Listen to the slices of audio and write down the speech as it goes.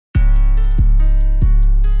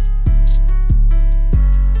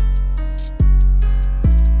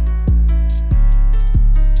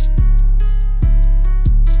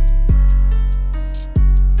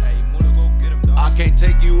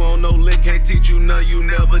nothing you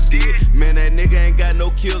never did. Man, that nigga ain't got no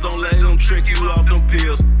kills, don't let him trick you off them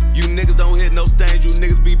pills. You niggas don't hit no stains, you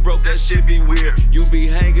niggas be broke, that shit be weird. You be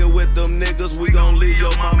hanging with them niggas, we gon' leave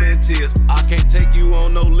your mama in tears. I can't take you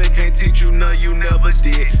on no lick, can't teach you nothing you never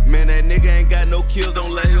did. Man, that nigga ain't got no kills,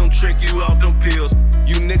 don't let him trick you off them pills.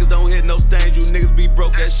 You niggas don't hit no stains, you niggas be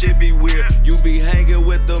broke, that shit be weird. You be hanging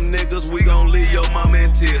with them niggas, we gon' leave your mama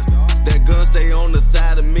in tears. That gun stay on the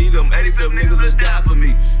side of me, them 85 niggas that die for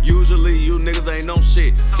me. Usually you niggas ain't no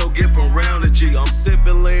shit, so get from round the G. I'm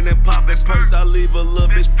sipping lean and popping perks, I leave a little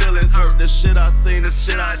bitch feelings hurt. The shit I seen, the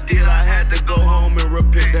shit I did, I had to go home and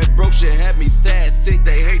repent. That broke shit had me sad, sick,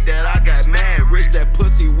 they hate that I got mad. Rich, that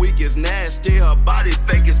pussy weak is nasty, her body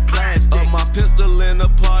fake as plastic. Up my pistol in the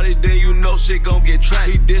party, then you know shit gon' get tracked.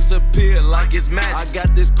 He disappeared like it's magic. I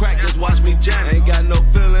got this crack, just watch me jam it. Ain't got no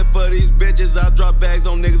feeling for these bitches, I drop bags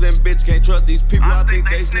on niggas and bitch. Can't trust these people, I think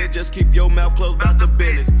they snitch, just keep your mouth closed about the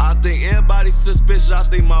business. I think everybody's suspicious, I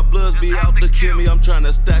think my bloods be out to kill me. I'm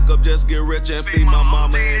tryna stack up, just get rich and feed my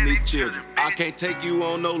mama and these children. I can't take you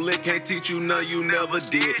on no lick, can't teach you nothing you never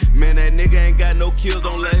did. Man, that nigga ain't got no kills,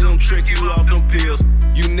 don't let him trick you off them pills.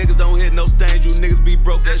 You niggas don't hit no stains, you niggas be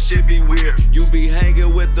broke, that shit be weird. You be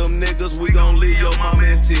hanging with them niggas, we gon' leave your mama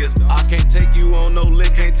in tears. I can't take you on no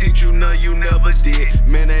lick, can't teach you nothing you never did.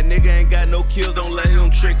 Man, that nigga ain't got no kills, don't let him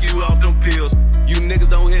trick you off them pills. You niggas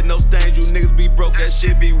don't hit no stains, you niggas be broke, that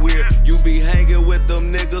shit be weird. You be hanging with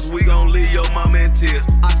them niggas, we gon' leave your mama in tears.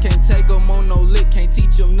 I can't take him on no lick, can't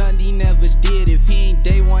teach him nothing he never did. If he ain't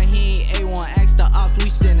day one, he ain't A1, ask the ops, we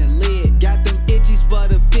sending lead. Got them itchies for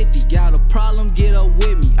the 50, got a problem, get up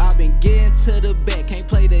with me. I been getting to the back, can't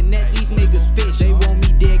play the net, these niggas fish. They want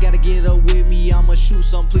me dead, gotta get up with me. I'ma shoot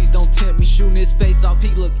some, please don't tempt me. Shooting his face off, he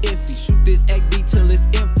look iffy. Shoot this XD till it's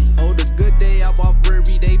empty. Oh, the good day up off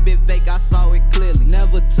Burberry, they been fake, I saw it clearly.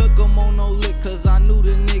 Never took him on no lick, cause I knew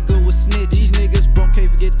the nigga was snitch. These niggas broke, can't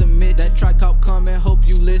forget the mid. That tri-cop coming, hope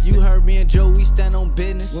you listen. You heard me and Joe, we stand on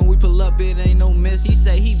business. When we pull up, it ain't no miss. He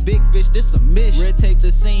say he big fish, this a mission. Red tape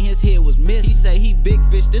the scene, his head was missed. He say he big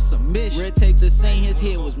fish, this a mission. Red tape the scene, his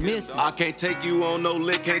head was missed. I can't take you on no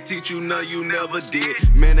lick, can't teach you nothing you never did.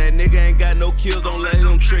 Man, that nigga ain't got no kills, don't let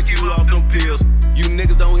him trick you off them pills. You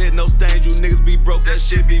niggas don't hit no stains, you niggas be broke, that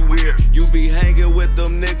shit be weird. You be hanging with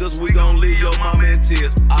them niggas, we gon' leave your mama in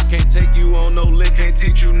tears. I can't take you on no lick, can't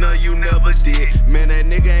teach you nothing you never did. Man, that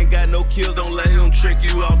nigga ain't got no kills, don't let him trick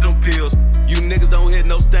you off them pills. You niggas don't hit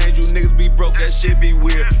no stains, you niggas be broke, that shit be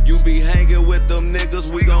weird. You be hanging with them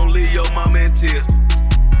niggas, we gon' leave your mama in tears.